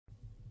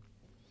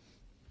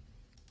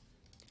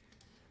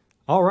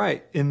All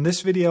right, in this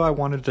video I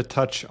wanted to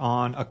touch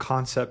on a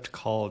concept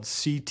called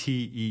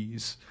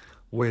CTEs,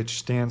 which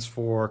stands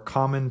for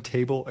Common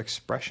Table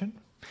Expression.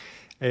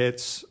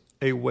 It's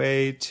a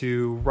way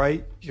to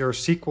write your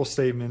SQL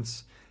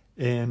statements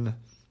in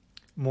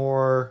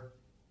more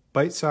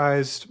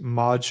bite-sized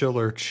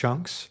modular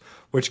chunks,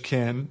 which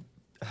can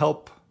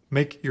help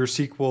make your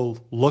SQL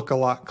look a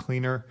lot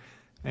cleaner,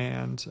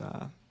 and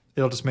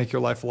it'll just make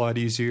your life a lot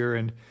easier,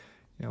 and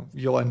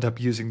you'll end up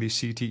using these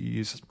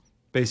CTEs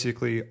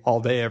basically all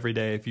day, every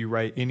day, if you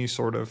write any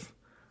sort of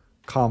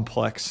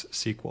complex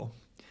SQL.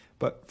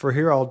 But for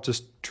here, I'll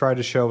just try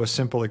to show a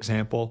simple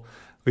example.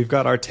 We've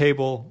got our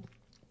table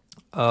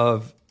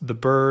of the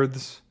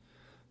births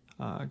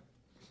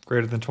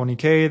greater than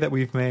 20K that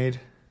we've made.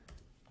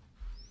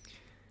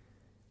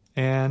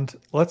 And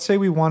let's say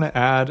we want to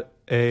add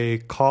a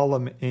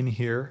column in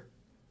here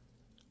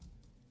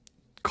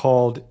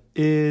called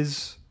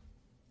is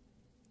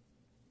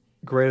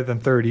greater than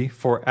 30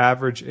 for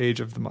average age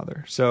of the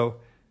mother. So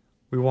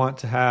we want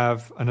to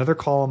have another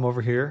column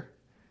over here.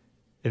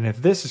 And if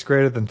this is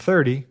greater than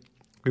 30,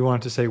 we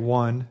want it to say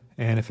 1.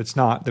 And if it's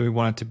not, then we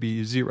want it to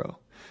be 0.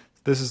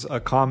 This is a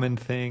common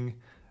thing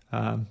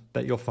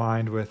that you'll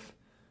find with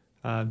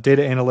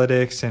data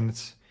analytics, and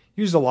it's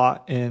used a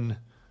lot in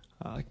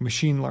like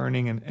machine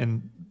learning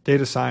and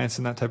data science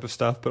and that type of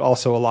stuff, but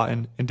also a lot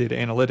in data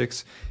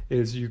analytics,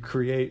 is you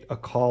create a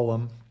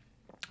column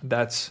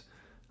that's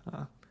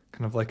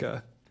kind of like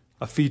a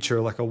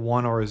feature, like a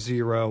 1 or a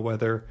 0,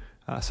 whether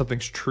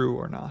something's true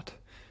or not.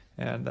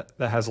 And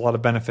that has a lot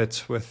of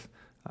benefits with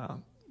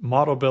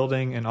model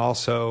building, and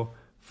also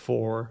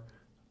for,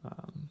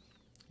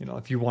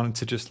 if you wanted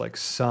to just like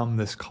sum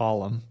this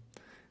column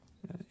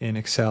in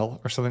Excel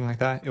or something like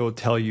that, it will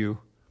tell you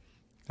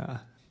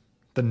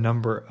the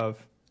number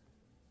of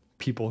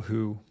people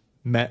who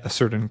met a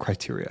certain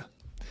criteria.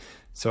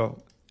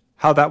 So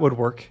how that would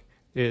work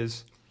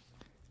is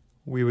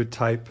we would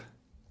type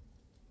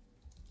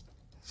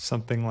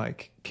something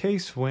like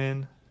case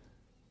when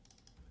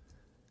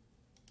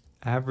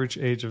average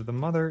age of the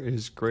mother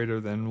is greater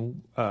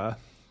than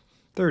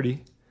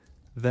 30,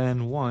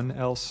 then 1,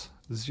 else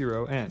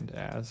 0, end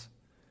as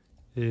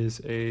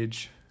is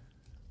age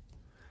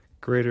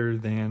greater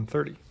than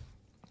 30.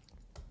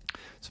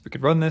 So if we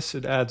could run this,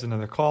 it adds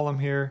another column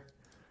here.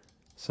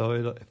 So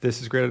if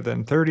this is greater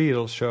than 30,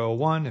 it'll show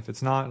 1. If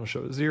it's not, it'll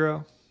show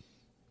 0.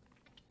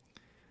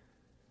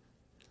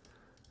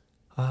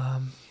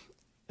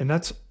 And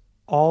that's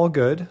all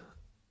good.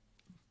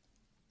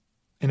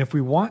 And if we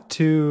want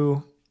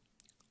to,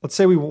 let's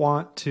say we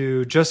want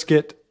to just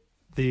get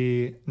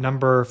the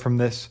number from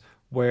this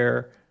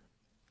where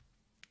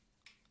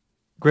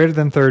greater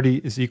than 30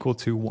 is equal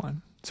to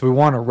 1. So we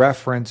want to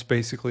reference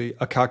basically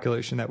a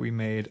calculation that we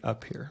made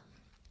up here.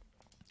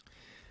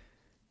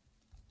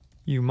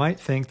 You might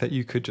think that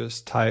you could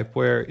just type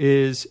where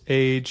is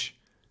age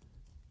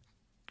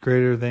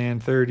greater than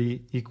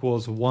 30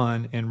 equals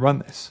 1 and run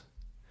this.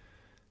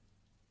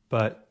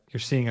 But you're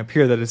seeing up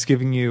here that it's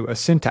giving you a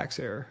syntax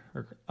error,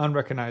 or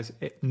unrecognized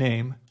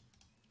name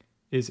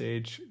is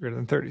age greater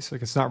than 30. So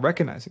it's not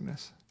recognizing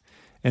this.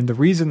 And the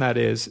reason that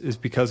is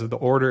because of the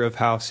order of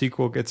how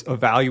SQL gets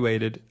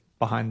evaluated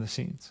behind the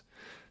scenes.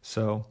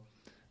 So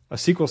a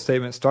SQL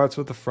statement starts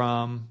with the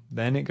from,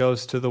 then it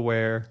goes to the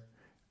where,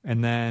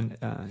 and then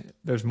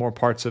there's more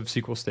parts of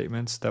SQL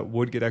statements that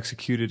would get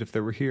executed if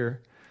they were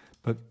here.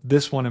 But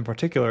this one in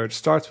particular, it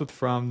starts with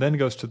from, then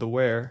goes to the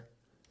where.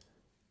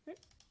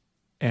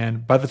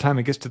 And by the time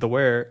it gets to the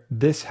where,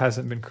 this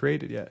hasn't been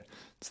created yet.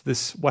 So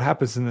what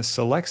happens in this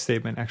select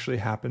statement actually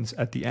happens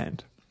at the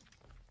end.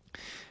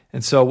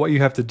 And so what you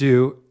have to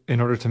do in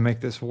order to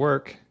make this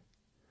work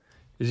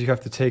is you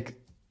have to take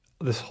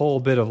this whole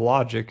bit of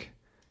logic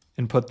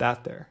and put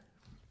that there.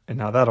 And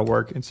now that'll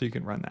work, and so you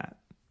can run that.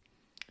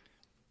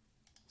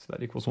 So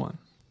that equals 1.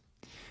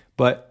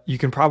 But you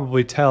can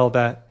probably tell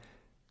that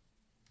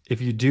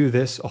if you do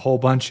this a whole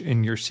bunch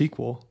in your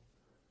SQL,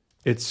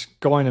 it's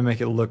going to make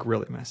it look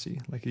really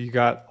messy. Like you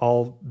got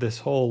all this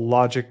whole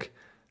logic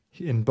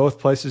in both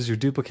places, you're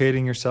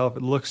duplicating yourself,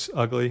 it looks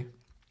ugly.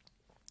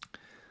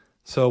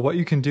 So what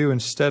you can do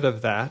instead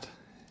of that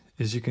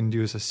is you can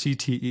do as a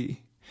CTE.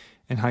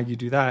 And how you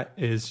do that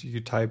is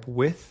you type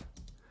with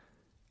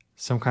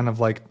some kind of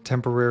like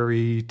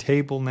temporary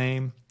table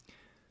name,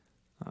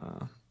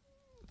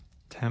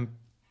 temp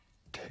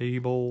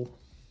table,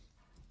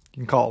 you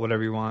can call it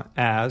whatever you want,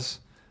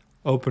 as,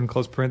 open,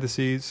 close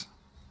parentheses.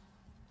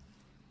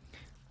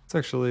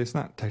 It's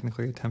not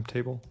technically a temp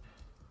table.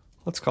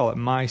 Let's call it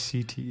my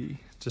CTE.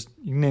 Just,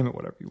 you can name it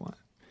whatever you want.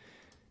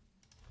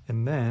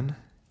 And then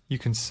you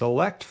can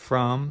select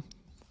from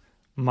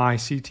my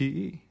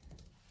CTE.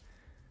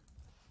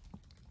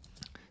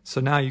 So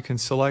now you can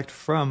select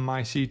from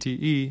my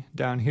CTE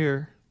down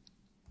here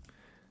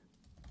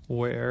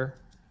where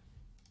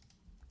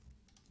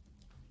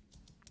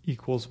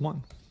equals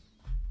 1.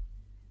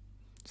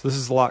 So this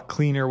is a lot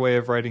cleaner way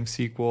of writing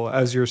SQL.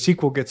 As your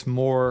SQL gets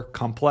more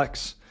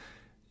complex,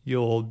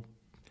 you'll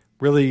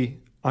really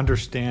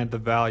understand the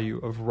value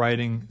of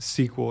writing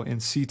SQL in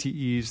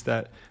CTEs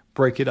that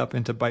break it up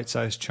into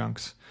bite-sized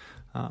chunks.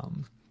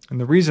 And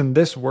the reason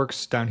this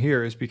works down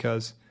here is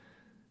because,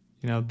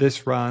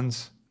 this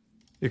runs,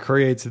 it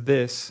creates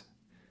this,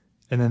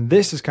 and then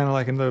this is kind of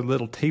like another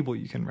little table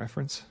you can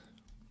reference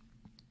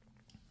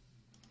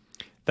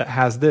that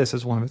has this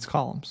as one of its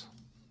columns.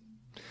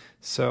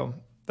 So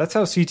that's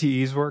how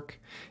CTEs work.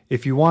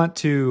 If you want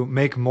to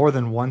make more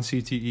than one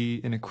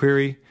CTE in a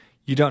query,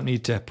 you don't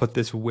need to put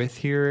this with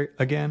here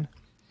again.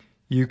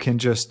 You can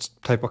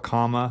just type a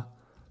comma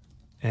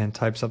and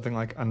type something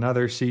like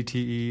another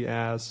CTE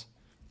as,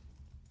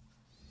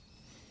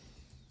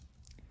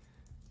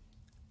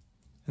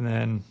 and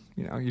then,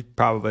 you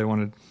probably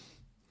want to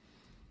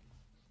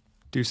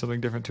do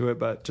something different to it,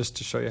 but just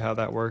to show you how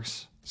that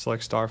works,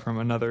 select star from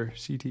another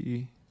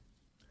CTE.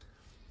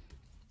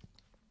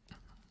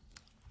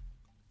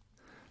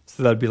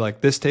 So that'd be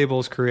like this table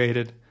is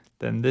created,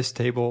 then this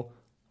table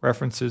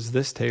references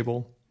this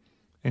table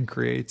and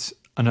creates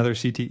another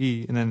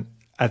CTE. And then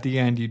at the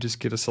end, you just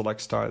get a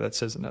select star that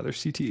says another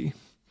CTE.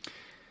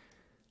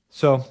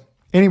 So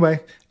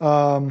anyway,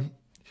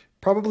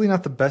 probably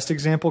not the best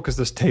example because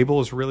this table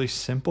is really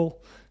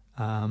simple.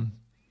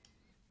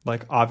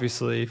 Like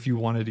obviously, if you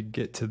wanted to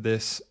get to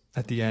this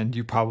at the end,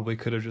 you probably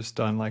could have just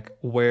done like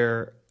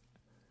where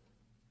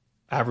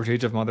average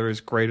age of mother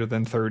is greater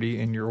than 30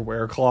 in your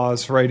where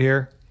clause right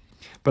here.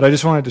 But I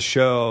just wanted to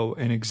show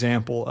an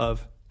example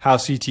of how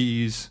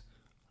CTEs,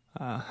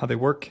 how they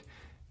work.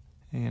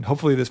 And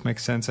hopefully this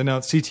makes sense. I know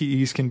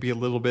CTEs can be a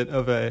little bit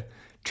of a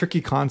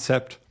tricky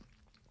concept,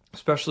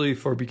 especially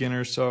for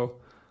beginners. So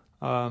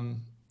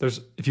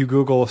if you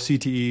Google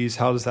CTEs,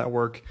 how does that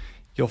work?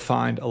 You'll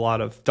find a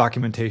lot of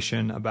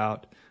documentation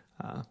about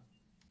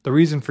the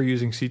reason for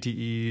using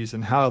CTEs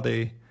and how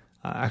they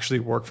actually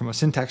work from a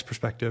syntax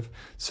perspective.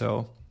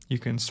 So you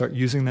can start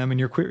using them in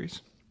your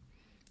queries.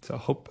 So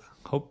hope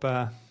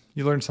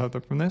you learned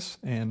something from this,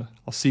 and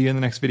I'll see you in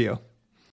the next video.